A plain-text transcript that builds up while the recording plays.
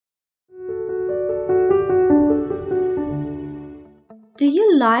Do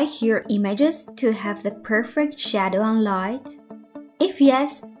you like your images to have the perfect shadow and light? If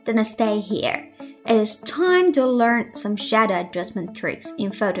yes, then stay here. It is time to learn some shadow adjustment tricks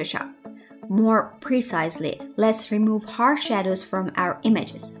in Photoshop. More precisely, let's remove harsh shadows from our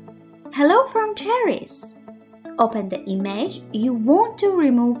images. Hello from cherries! Open the image you want to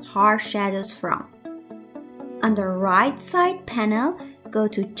remove harsh shadows from. On the right side panel, go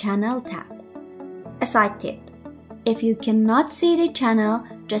to Channel tab. A side tip: if you cannot see the channel,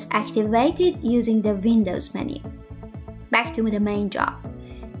 just activate it using the Windows menu. Back to the main job.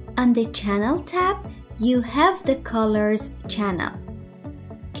 On the Channel tab, you have the Colors channel.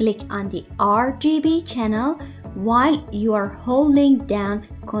 Click on the RGB channel while you are holding down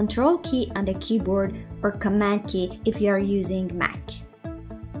Ctrl key on the keyboard or Command key if you are using Mac.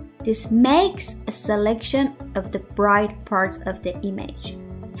 This makes a selection of the bright parts of the image.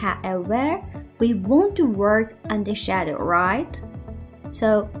 However, we want to work on the shadow, right?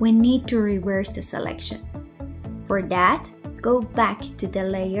 So we need to reverse the selection. For that, go back to the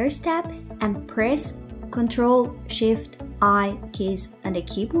Layers tab and press Ctrl-Shift-I keys on the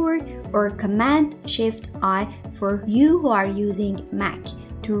keyboard or Command-Shift-I for you who are using Mac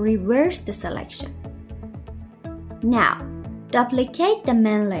to reverse the selection. Now, duplicate the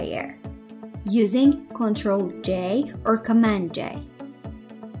main layer using Ctrl-J or Command-J.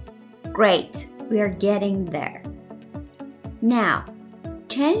 Great, we are getting there. Now,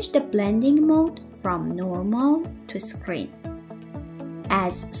 change the blending mode from normal to screen,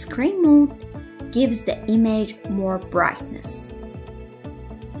 as screen mode gives the image more brightness.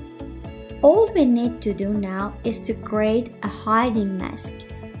 All we need to do now is to create a hiding mask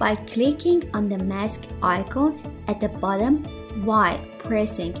by clicking on the mask icon at the bottom while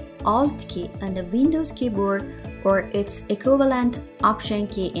pressing Alt key on the Windows keyboard or its equivalent Option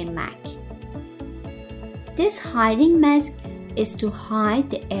key in Mac. This hiding mask is to hide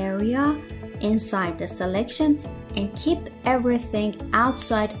the area inside the selection and keep everything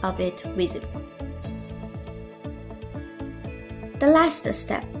outside of it visible. The last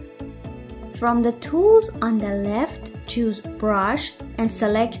step. From the tools on the left, choose Brush and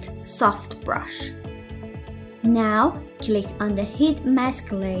select Soft Brush. Now, click on the Hide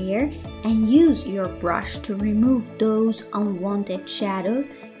Mask layer and use your brush to remove those unwanted shadows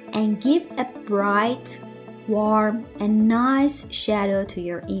and give a bright, warm, and nice shadow to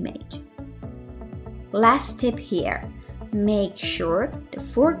your image. Last tip here, make sure the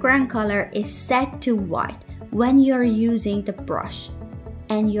foreground color is set to white when you're using the brush,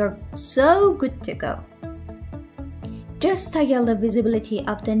 and you're so good to go. Just toggle the visibility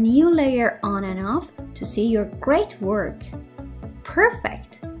of the new layer on and off to see your great work.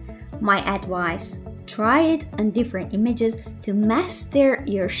 Perfect! My advice, try it on different images to master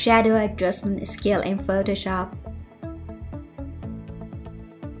your shadow adjustment skill in Photoshop.